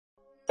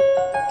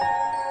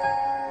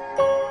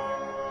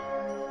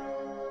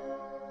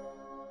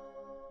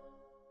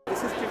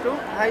This is Tito.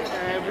 Hi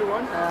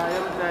everyone. I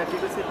am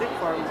Tito Siddique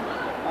from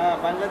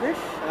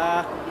Bangladesh.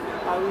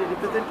 We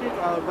represented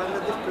our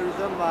Bangladesh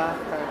tourism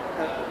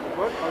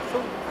board also,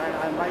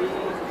 and my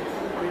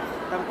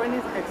company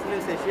is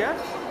Excellence Asia.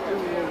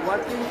 I'm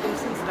working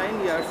since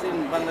 9 years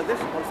in Bangladesh,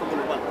 also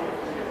global.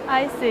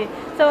 I see.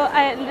 So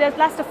the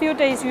last few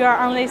days you are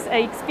on this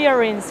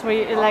experience,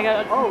 like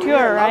a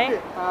tour,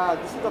 right?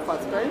 This is the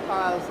first time.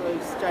 So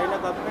it's China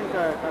government,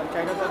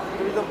 China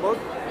tourism board.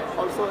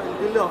 Also in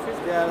Delhi office,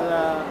 they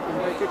are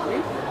invited me.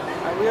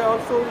 We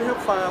have 4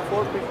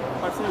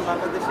 persons in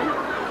Bangladeshi.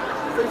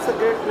 So it's a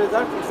great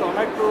result. It's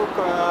honor to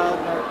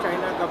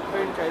China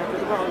government, China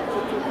tourism, also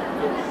to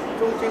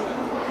Chongqing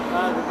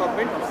the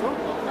government also.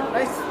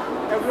 Nice.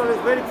 Everyone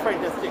is very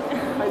fantastic.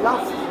 I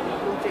love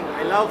Chongqing.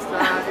 I love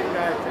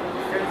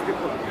Chinese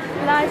people.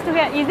 Nice to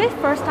hear. Is this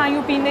first time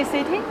you've been in this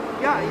city?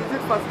 Yeah, it's the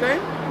first time.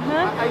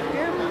 I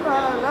came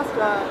last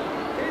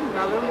in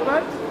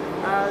November.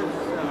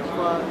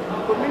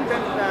 Coming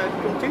then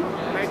Chongqing,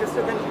 night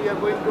stay, then we are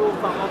going to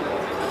come up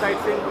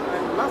sightseeing,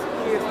 and last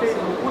we stayed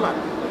in Ulan.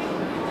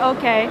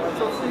 Okay.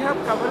 So we have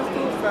covered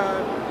to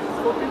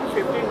 14 to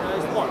 15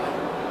 spots.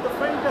 The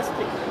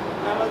fantastic.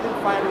 Amazing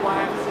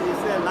fireworks,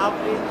 it's a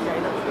lovely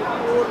China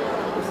people,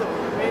 it's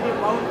many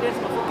mountains,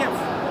 also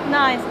caves.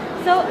 Nice.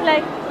 So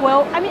like,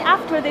 well, I mean,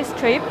 after this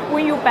trip,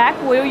 when you back,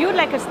 will you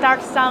like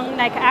start some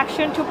like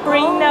action to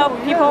bring the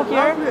people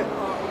here?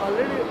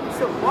 Already, it's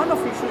one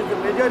of issues, the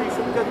major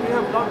issue, because we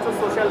have not the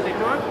social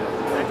network.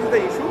 That is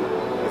the issue.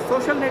 The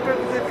social network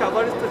is a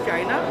coverage to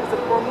China. It's a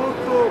promote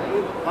to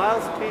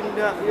vast in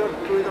your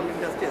tourism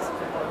industries.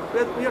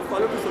 Because we are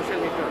followed the social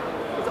network.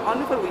 It's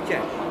only for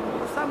WeChat.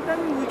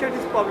 Sometimes WeChat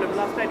is problem.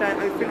 Last night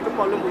I felt the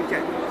problem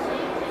WeChat.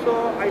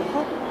 So I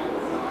hope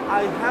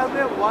I have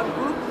one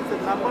group. It's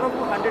a number of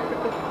 100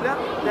 people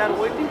there. They are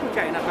waiting to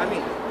China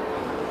coming.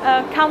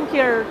 Come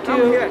here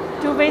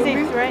to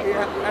visit, right?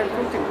 Yeah, and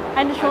Chongqing.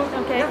 And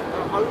okay.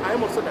 Yeah, I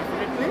am also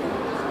definitely.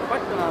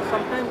 But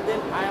sometimes then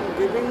I am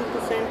giving to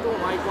send to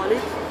my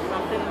colleagues,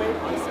 sometimes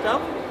my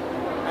staff,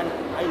 and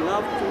I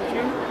love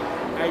Chongqing.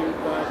 I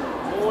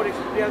more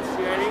experience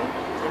sharing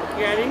and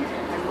caring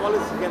and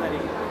knowledge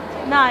gathering.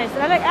 Nice.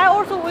 Like I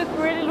also was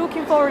really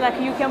looking forward,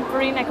 like you can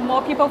bring like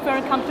more people here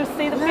and come to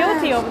see the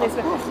beauty of this.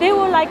 They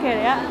will like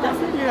it, yeah.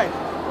 Definitely right.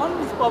 One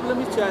is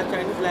problem is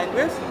Chinese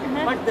language,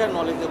 but they are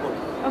knowledgeable.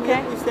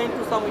 Okay. We send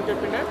to some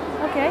interpreter.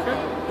 Okay.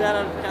 They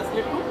are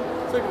translate too,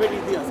 so it's very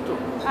easy as too.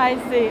 I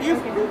see.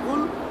 If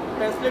Google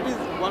Translate is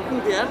working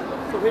there,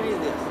 so very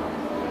easy.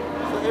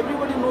 So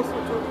everybody knows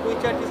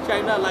WeChat is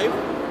China live.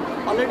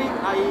 Already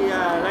I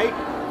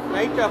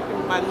write up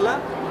in Bangla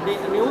the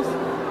news.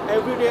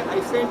 Every day I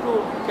send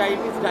to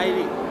Chinese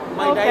diary,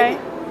 my diary.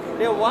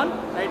 Day 1,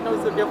 right now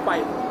is day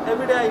 5.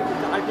 Every day I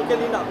article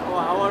in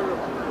our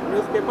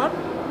newspaper.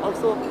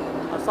 Also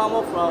some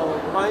of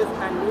voice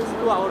and news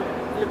to our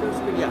Philippines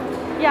media.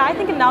 Yeah, I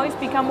think now it's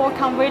become more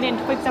convenient.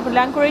 For example,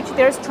 language,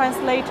 there's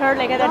translator,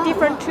 like there are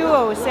different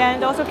tools,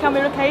 and also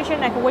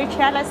communication, like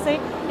WeChat, let's say,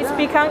 it's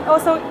become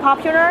also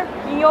popular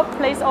in your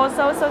place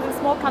also, so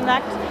there's more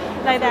connect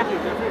like that.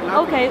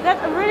 Okay,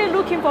 that I'm really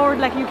looking forward,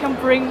 like you can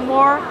bring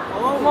more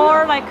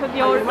like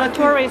your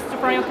tourists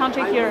from your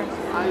country here.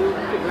 I would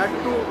be glad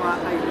to,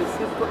 I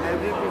receive to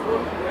every people,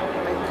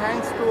 I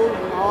thanks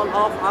to all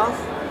of us,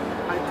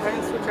 I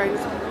thanks to Chinese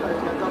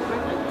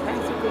government, I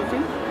thanks to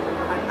Chongqing,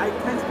 and I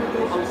thanks to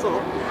you also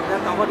that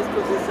covered to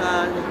this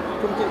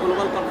Chongqing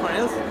Global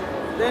Conference.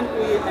 Then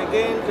we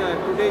again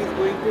today is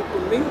going to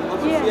Chongqing,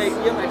 also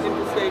CITM, attend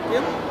to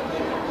CITM.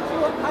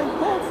 So I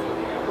hope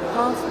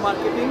house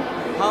marketing,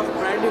 house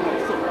branding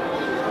also,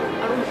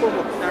 and we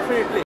promote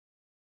definitely.